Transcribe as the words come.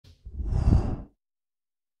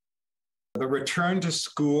The return to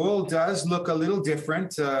school does look a little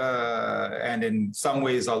different and in some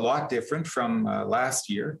ways a lot different from last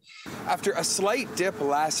year. After a slight dip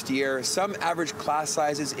last year, some average class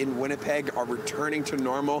sizes in Winnipeg are returning to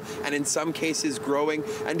normal and in some cases growing.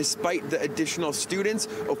 And despite the additional students,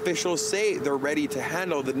 officials say they're ready to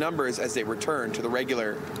handle the numbers as they return to the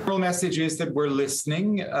regular. The real message is that we're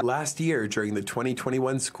listening. Last year, during the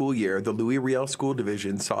 2021 school year, the Louis Riel School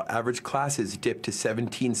Division saw average classes dip to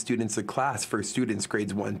 17 students a class for students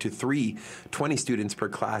grades 1 to 3, 20 students per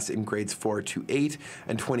class in grades 4 to 8,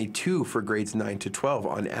 and 22 for grades 9 to 12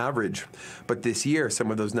 on average. But this year,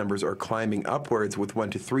 some of those numbers are climbing upwards, with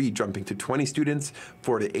 1 to 3 jumping to 20 students,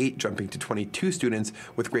 4 to 8 jumping to 22 students,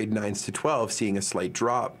 with grade 9s to 12 seeing a slight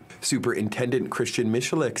drop. Superintendent Christian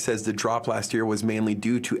Michalik says the drop last year was mainly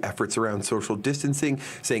due to efforts around social distancing,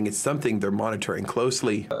 saying it's something they're monitoring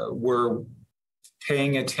closely. We're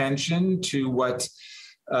paying attention to what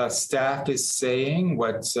staff is saying,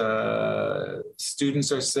 what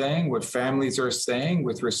students are saying, what families are saying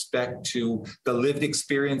with respect to the lived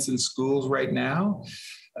experience in schools right now,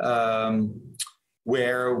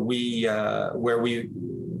 where we've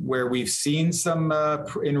seen some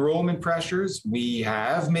enrollment pressures. We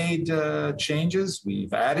have made changes.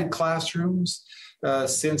 We've added classrooms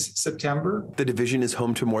since September. The division is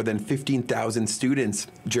home to more than 15,000 students.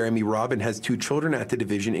 Jeremy Robin has 2 children at the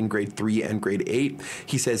division in grade 3 and grade 8.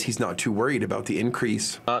 He says he's not too worried about the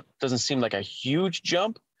increase. Doesn't seem like a huge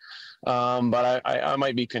jump, but I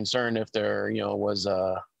might be concerned if there was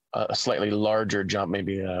a slightly larger jump,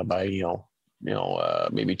 maybe by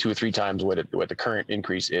maybe 2 or 3 times what the current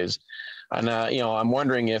increase is. And I'm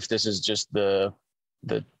wondering if this is just the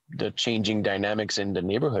changing dynamics in the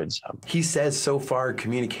neighborhoods. He says so far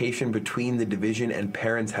communication between the division and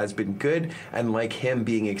parents has been good, and like him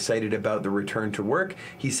being excited about the return to work,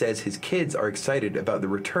 he says his kids are excited about the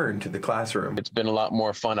return to the classroom. It's been a lot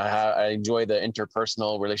more fun. I enjoy the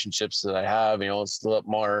interpersonal relationships that I have. It's a lot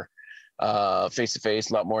more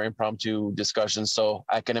face-to-face, a lot more impromptu discussions. So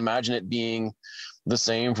I can imagine it being the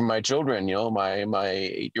same for my children. My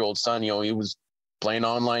 8-year-old son, he was playing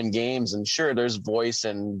online games, and sure, there's voice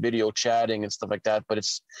and video chatting and stuff like that, but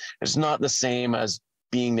it's not the same as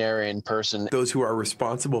being there in person. Those who are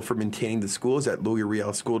responsible for maintaining the schools at Louis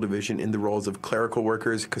Riel School Division in the roles of clerical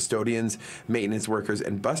workers, custodians, maintenance workers,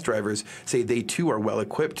 and bus drivers say they too are well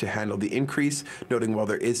equipped to handle the increase, noting while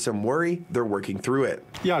there is some worry, they're working through it.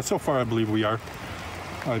 Yeah, so far I believe we are.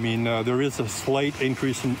 I mean, there is a slight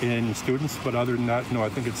increase in students, but other than that, no, I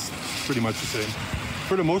think it's pretty much the same.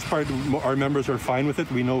 For the most part, our members are fine with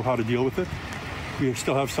it. We know how to deal with it. We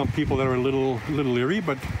still have some people that are a little leery,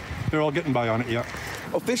 but they're all getting by on it, yeah.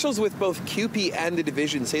 Officials with both CUPE and the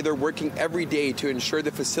division say they're working every day to ensure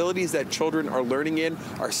the facilities that children are learning in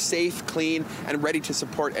are safe, clean, and ready to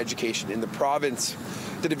support education in the province.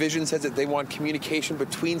 The division says that they want communication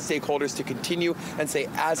between stakeholders to continue and say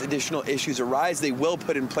as additional issues arise, they will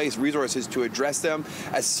put in place resources to address them,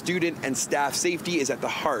 as student and staff safety is at the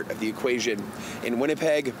heart of the equation. In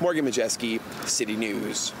Winnipeg, Morgan Majeski, City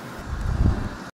News.